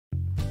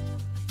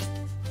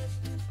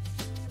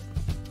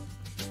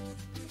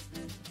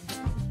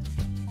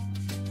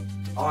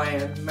I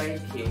am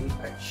making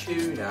a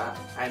tuna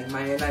and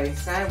mayonnaise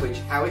sandwich.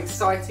 How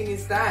exciting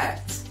is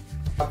that?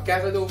 I've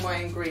gathered all my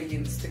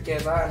ingredients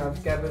together and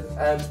I've gathered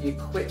the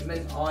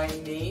equipment I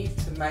need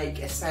to make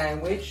a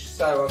sandwich.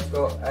 So I've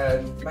got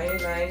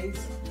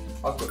mayonnaise,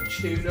 I've got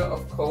tuna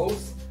of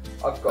course,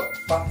 I've got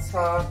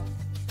butter,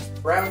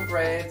 brown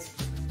bread,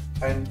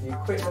 and the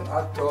equipment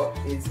I've got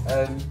is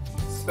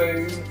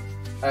spoon,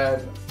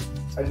 a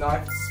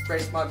knife to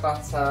spread my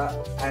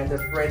butter, and a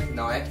bread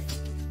knife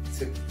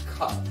to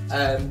cut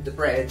the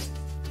bread,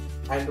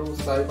 and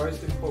also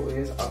most important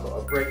is I've got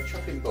a bread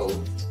chopping board.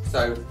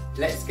 So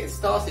let's get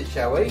started,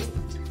 shall we?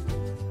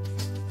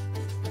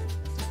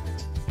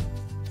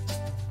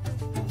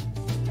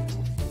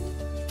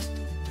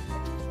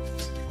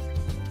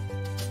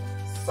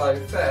 So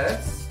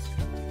first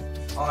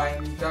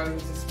I'm going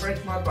to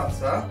spread my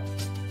butter.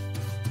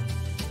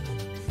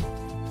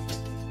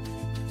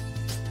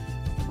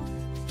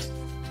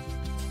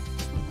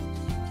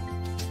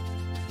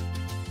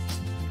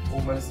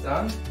 Almost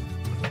done.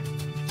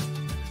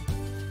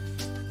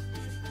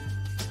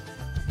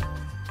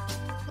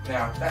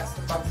 Now that's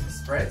the butter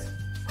spread.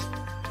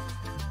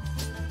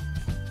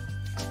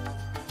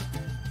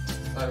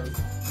 So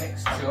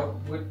next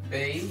job would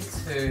be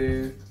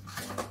to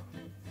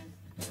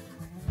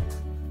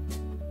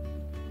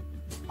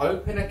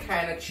open a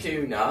can of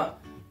tuna,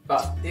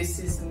 but this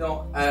is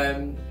not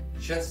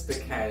just a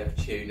can of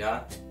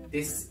tuna.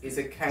 This is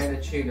a can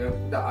of tuna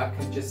that I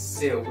can just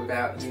seal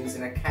without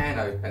using a can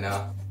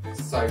opener.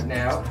 So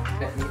now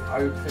let me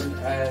open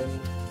a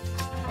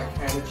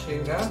can of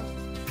tuna,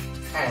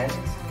 and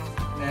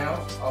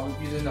now I will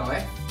use a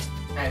knife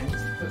and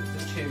put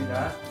the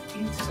tuna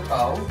into the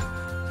bowl.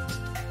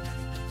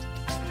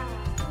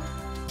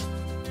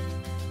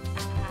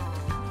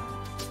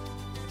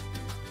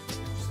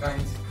 Just going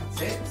to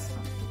cut it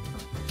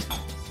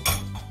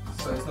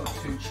so it's not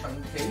too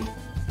chunky.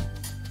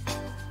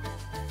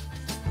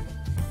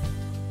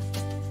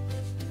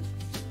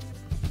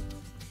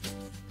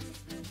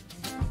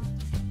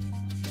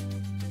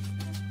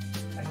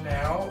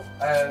 Now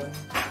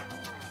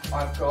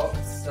I've got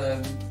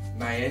some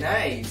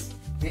mayonnaise.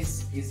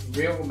 This is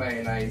real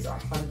mayonnaise,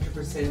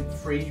 100%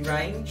 free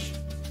range,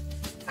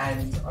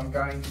 and I'm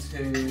going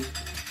to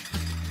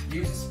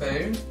use a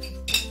spoon,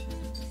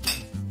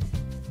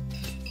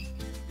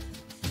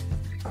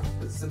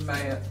 put some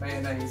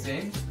mayonnaise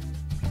in,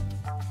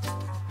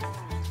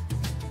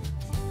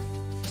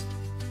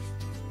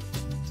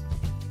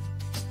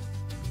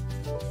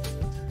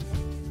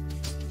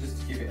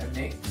 just to give it a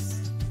mix.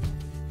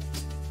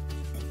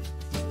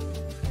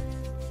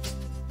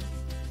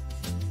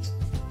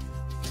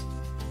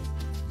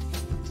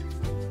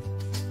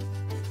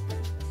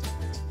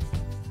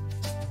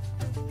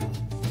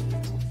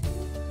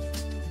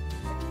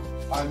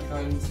 I'm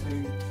going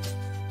to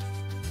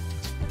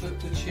put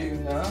the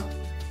tuna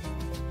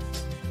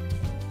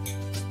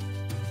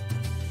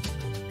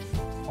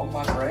on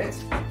my bread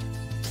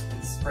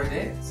and spread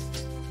it.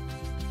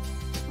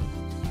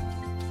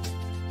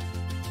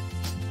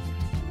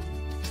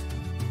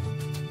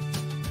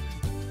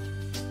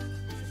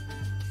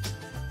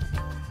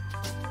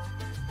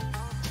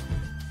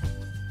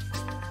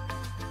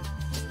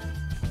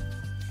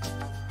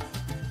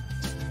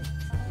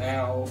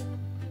 Now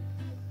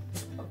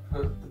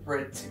put the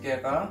bread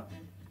together.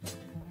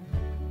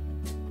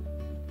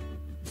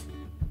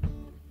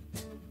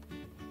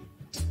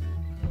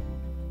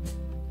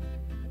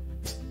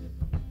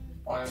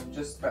 I'm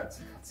just about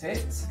to cut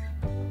it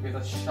with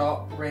a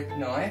sharp red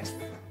knife.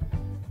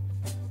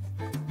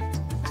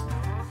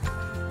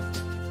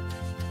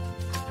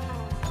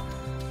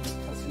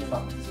 Cutting them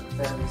up into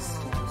very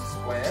small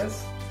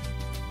squares.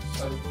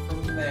 So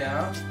from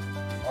there,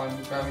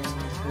 I'm going to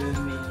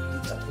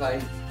need a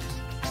plate.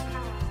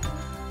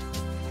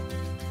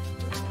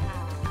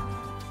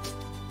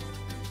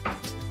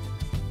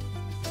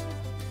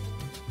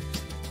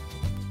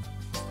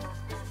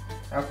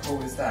 How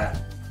cool is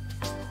that?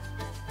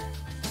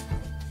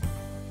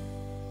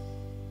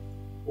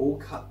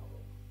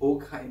 All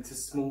cut into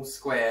small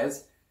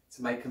squares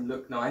to make them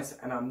look nice,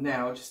 and I'm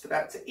now just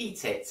about to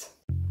eat it.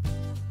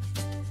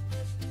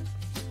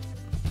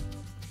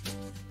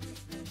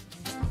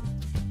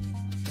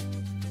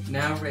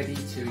 Now ready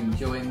to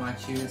enjoy my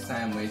tuna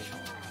sandwich.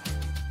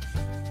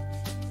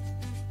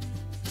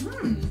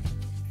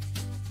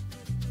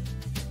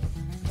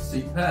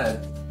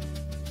 Superb.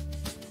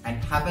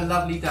 And have a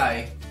lovely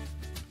day.